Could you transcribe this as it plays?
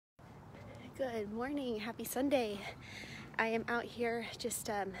Good morning, happy Sunday. I am out here just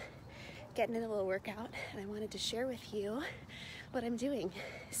getting in a little workout, and I wanted to share with you what I'm doing.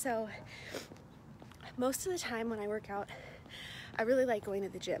 So most of the time when I work out, I really like going to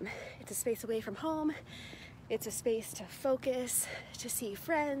the gym. It's a space away from home. It's a space to focus, to see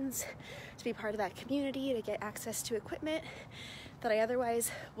friends, to be part of that community, to get access to equipment that I otherwise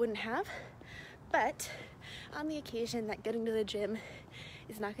wouldn't have. But on the occasion that getting to the gym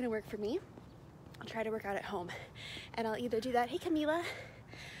is not going to work for me, I'll try to work out at home. And I'll either do that, hey Camila,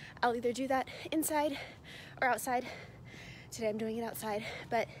 I'll either do that inside or outside. Today I'm doing it outside,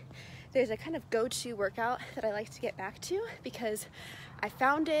 but there's a kind of go-to workout that I like to get back to because I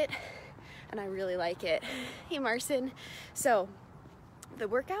found it and I really like it. Hey Marcin. So the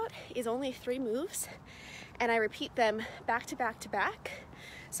workout is only 3 moves and I repeat them back to back to back.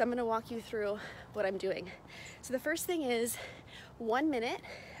 So I'm gonna walk you through what I'm doing. So the first thing is 1 minute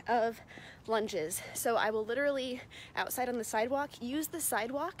of lunges. So I will literally, outside on the sidewalk, use the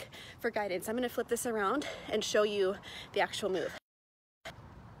sidewalk for guidance. I'm gonna flip this around and show you the actual move.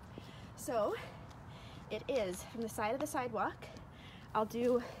 So it is from the side of the sidewalk. I'll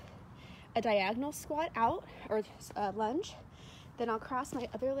do a diagonal squat out, or lunge. Then I'll cross my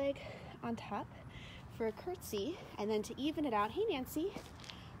other leg on top for a curtsy. And then to even it out, hey Nancy,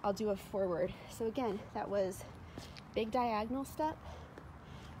 I'll do a forward. So again, that was big diagonal step,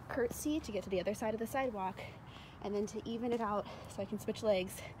 curtsy to get to the other side of the sidewalk, and then to even it out so I can switch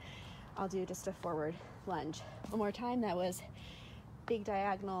legs, I'll do just a forward lunge. One more time, that was big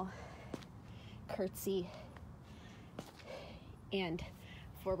diagonal, curtsy, and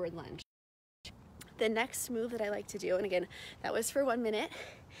forward lunge. The next move that I like to do, and again, that was for 1 minute,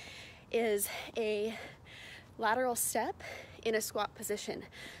 is a lateral step in a squat position.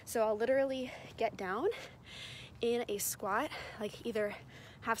 So I'll literally get down in a squat, like either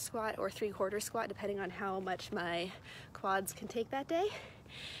half squat or 3/4 squat, depending on how much my quads can take that day.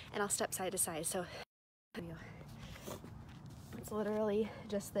 And I'll step side to side. So it's literally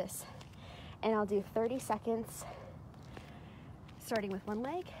just this. And I'll do 30 seconds, starting with one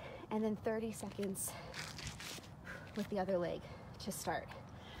leg, and then 30 seconds with the other leg to start.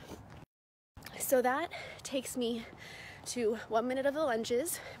 So that takes me to 1 minute of the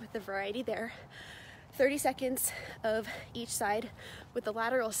lunges with the variety there, 30 seconds of each side with the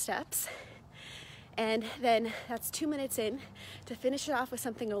lateral steps, and then that's 2 minutes in. To finish it off with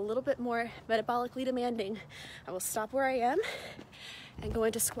something a little bit more metabolically demanding, I will stop where I am and go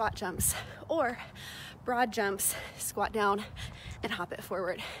into squat jumps or broad jumps, squat down and hop it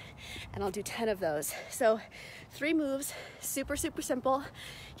forward. And I'll do 10 of those. So 3 moves, super simple,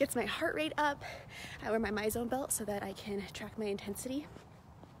 gets my heart rate up. I wear my MyZone belt so that I can track my intensity.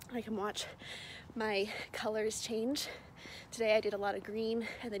 I can watch my colors change. Today I did a lot of green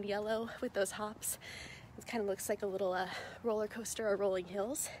and then yellow with those hops. It kind of looks like a little roller coaster or rolling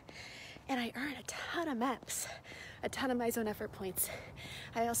hills. And I earn a ton of MEPs, a ton of MyZone effort points.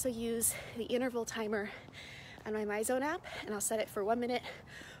 I also use the interval timer on my MyZone app, and I'll set it for 1 minute,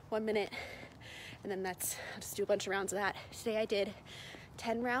 1 minute, and then I'll just do a bunch of rounds of that. Today I did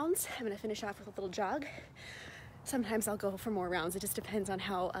 10 rounds. I'm gonna finish off with a little jog. Sometimes I'll go for more rounds. It just depends on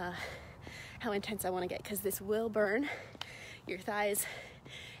how intense I wanna get, because this will burn your thighs,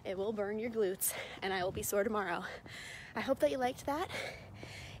 it will burn your glutes, and I will be sore tomorrow. I hope that you liked that.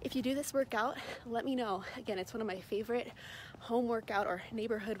 If you do this workout, let me know. Again, it's one of my favorite home workout or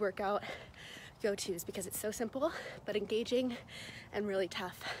neighborhood workout go-tos because it's so simple, but engaging and really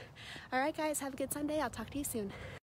tough. All right, guys, have a good Sunday. I'll talk to you soon.